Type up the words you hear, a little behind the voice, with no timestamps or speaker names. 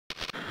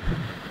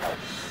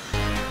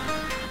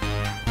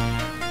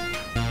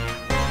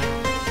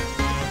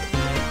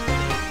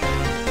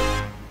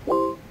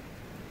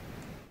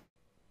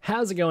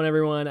How's it going,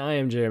 everyone? I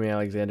am Jeremy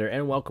Alexander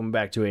and welcome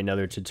back to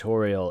another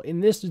tutorial. In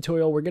this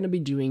tutorial we're going to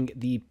be doing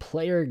the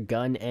player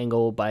gun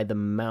angle by the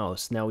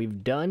mouse. Now,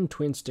 we've done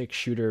twin stick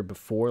shooter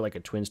before, like a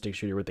twin stick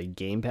shooter with a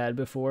gamepad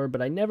before,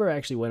 but I never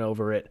actually went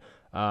over it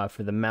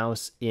for the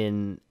mouse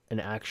in an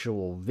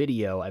actual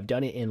video. I've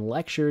done it in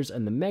lectures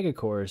and the mega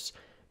course,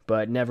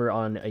 but never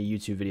on a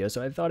YouTube video,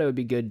 so I thought it would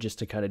be good just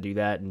to kind of do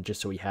that and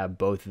just so we have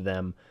both of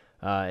them.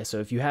 So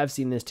if you have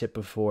seen this tip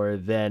before,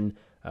 then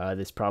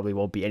this probably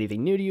won't be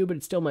anything new to you, but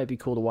it still might be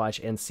cool to watch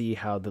and see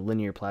how the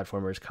linear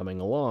platformer is coming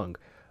along.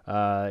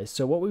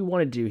 So what we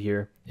want to do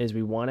here is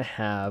we want to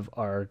have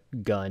our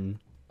gun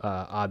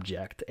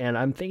object, and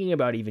I'm thinking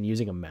about even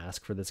using a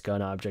mask for this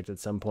gun object at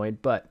some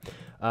point, but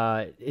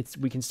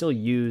we can still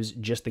use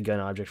just the gun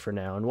object for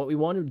now. And what we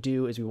want to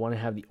do is we want to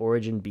have the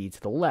origin be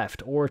to the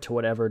left or to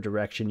whatever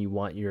direction you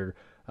want your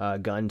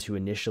gun to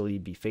initially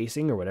be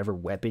facing, or whatever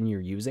weapon you're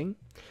using.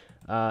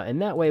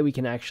 And that way we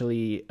can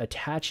actually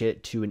attach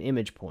it to an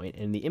image point,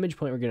 and the image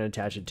point we're going to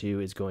attach it to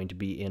is going to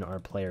be in our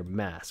player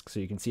mask. So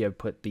you can see I've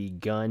put the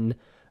gun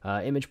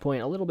image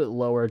point a little bit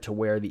lower to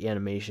where the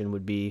animation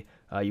would be.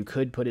 You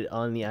could put it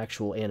on the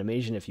actual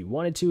animation if you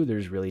wanted to.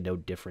 There's really no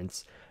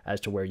difference as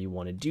to where you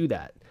want to do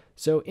that.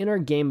 So in our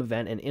game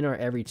event and in our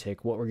every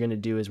tick, what we're going to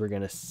do is we're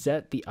going to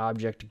set the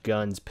object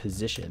gun's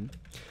position.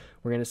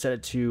 We're going to set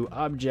it to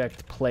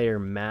object player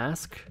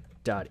mask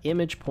dot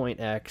image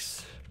point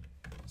x.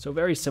 So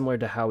very similar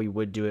to how we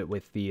would do it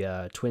with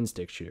the twin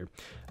stick shooter,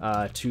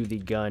 to the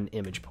gun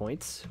image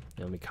points.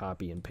 Now let me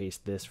copy and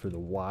paste this for the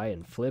Y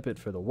and flip it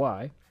for the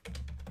Y.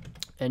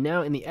 And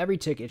now in the every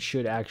tick, it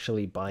should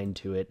actually bind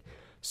to it.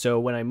 So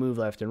when I move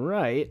left and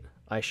right,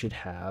 I should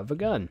have a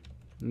gun.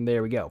 And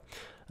there we go.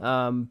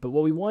 But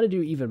what we want to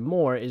do even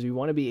more is we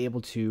want to be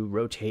able to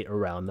rotate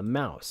around the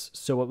mouse.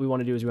 So what we want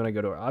to do is we want to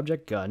go to our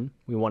object gun,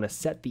 we want to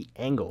set the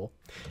angle,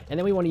 and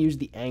then we want to use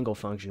the angle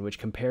function, which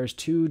compares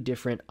two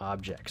different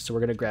objects. So we're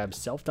going to grab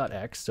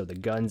self.x, so the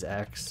gun's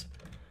x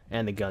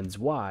and the gun's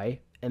y,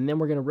 and then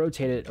we're going to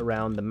rotate it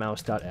around the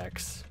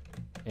mouse.x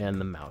and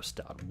the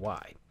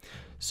mouse.y.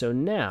 So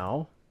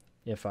now,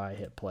 if I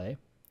hit play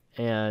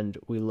and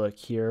we look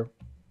here,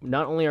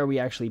 not only are we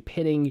actually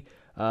pitting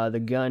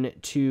the gun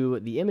to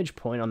the image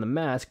point on the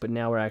mask, but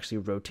now we're actually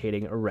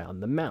rotating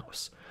around the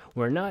mouse.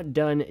 We're not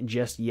done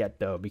just yet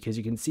though, because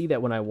you can see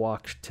that when I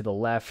walk to the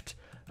left,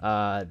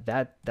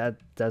 that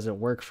doesn't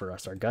work for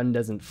us. Our gun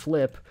doesn't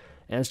flip,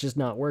 and it's just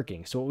not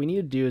working. So what we need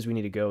to do is we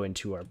need to go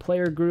into our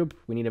player group,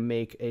 we need to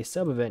make a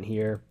sub event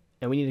here,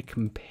 and we need to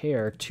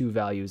compare two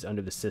values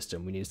under the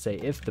system. We need to say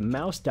if the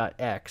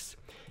mouse.x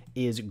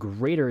is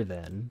greater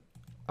than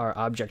our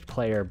object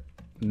player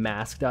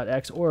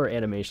mask.x, or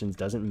animations,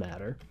 doesn't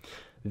matter,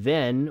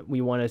 then we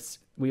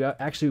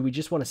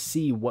just want to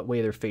see what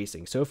way they're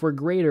facing. So if we're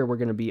greater, we're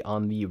going to be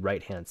on the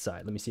right hand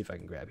side. Let me see if I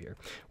can grab here.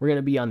 We're going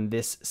to be on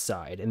this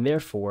side, and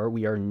therefore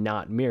we are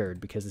not mirrored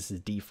because this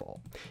is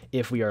default.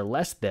 If we are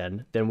less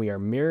than, then we are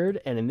mirrored,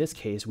 and in this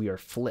case we are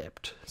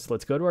flipped. So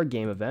let's go to our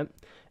game event,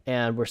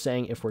 and we're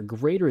saying if we're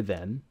greater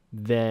than,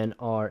 then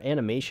our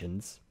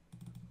animations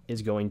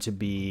is going to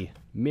be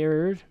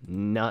mirrored,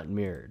 not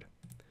mirrored.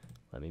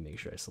 Let me make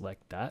sure I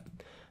select that.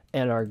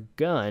 And our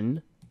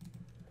gun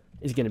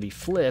is going to be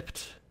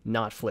flipped,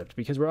 not flipped,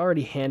 because we're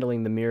already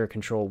handling the mirror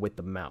control with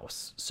the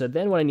mouse. So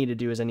then what I need to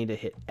do is I need to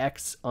hit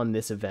X on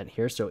this event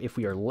here. So if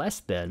we are less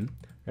than,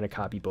 we're going to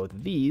copy both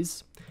of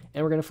these,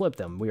 and we're going to flip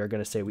them. We are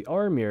going to say we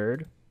are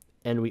mirrored,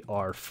 and we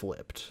are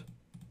flipped.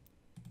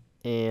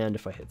 And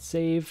if I hit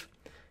save,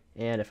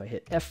 and if I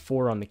hit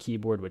F4 on the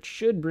keyboard, which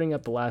should bring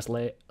up the last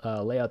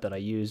layout that I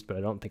used, but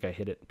I don't think I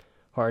hit it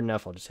hard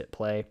enough, I'll just hit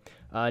play.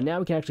 Now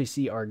we can actually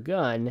see our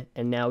gun,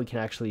 and now we can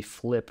actually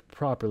flip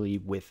properly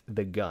with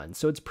the gun.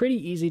 So it's pretty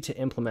easy to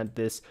implement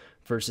this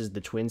versus the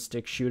twin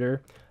stick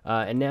shooter.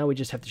 And now we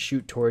just have to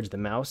shoot towards the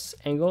mouse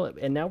angle,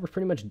 and now we're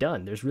pretty much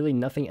done. There's really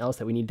nothing else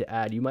that we need to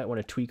add. You might want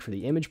to tweak for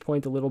the image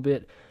point a little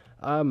bit,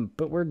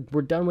 but we're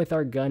done with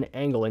our gun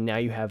angle, and now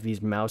you have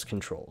these mouse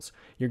controls.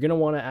 You're going to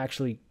want to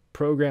actually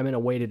program in a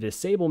way to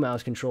disable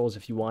mouse controls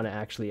if you want to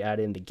actually add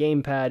in the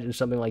gamepad or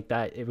something like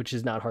that, which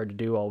is not hard to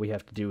do. All we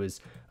have to do is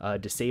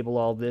disable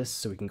all this,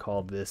 so we can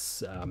call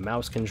this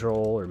mouse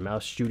control or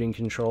mouse shooting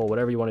control,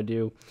 whatever you want to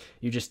do.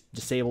 You just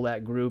disable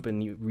that group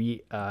and you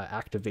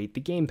reactivate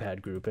the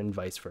gamepad group, and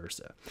vice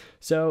versa.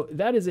 So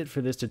that is it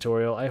for this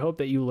tutorial. I hope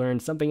that you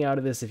learned something out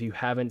of this. If you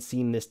haven't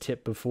seen this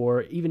tip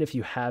before, even if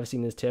you have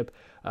seen this tip,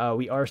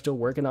 we are still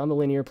working on the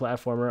linear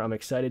platformer. I'm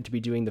excited to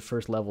be doing the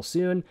first level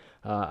soon.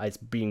 It's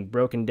being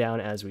broken down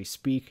as we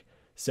speak.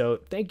 So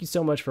thank you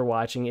so much for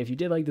watching. If you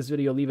did like this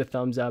video, leave a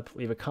thumbs up,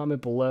 leave a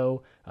comment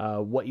below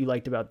what you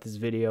liked about this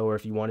video, or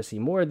if you want to see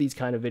more of these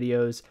kind of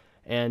videos.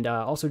 And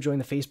also join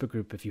the Facebook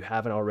group if you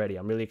haven't already.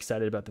 I'm really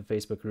excited about the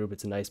Facebook group.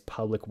 It's a nice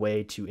public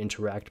way to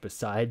interact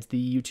besides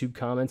the YouTube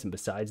comments and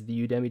besides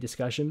the Udemy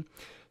discussion.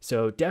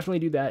 So definitely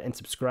do that, and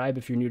subscribe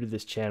if you're new to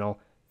this channel.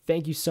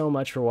 Thank you so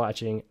much for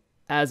watching.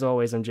 As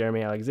always, I'm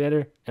Jeremy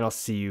Alexander, and I'll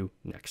see you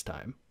next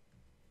time.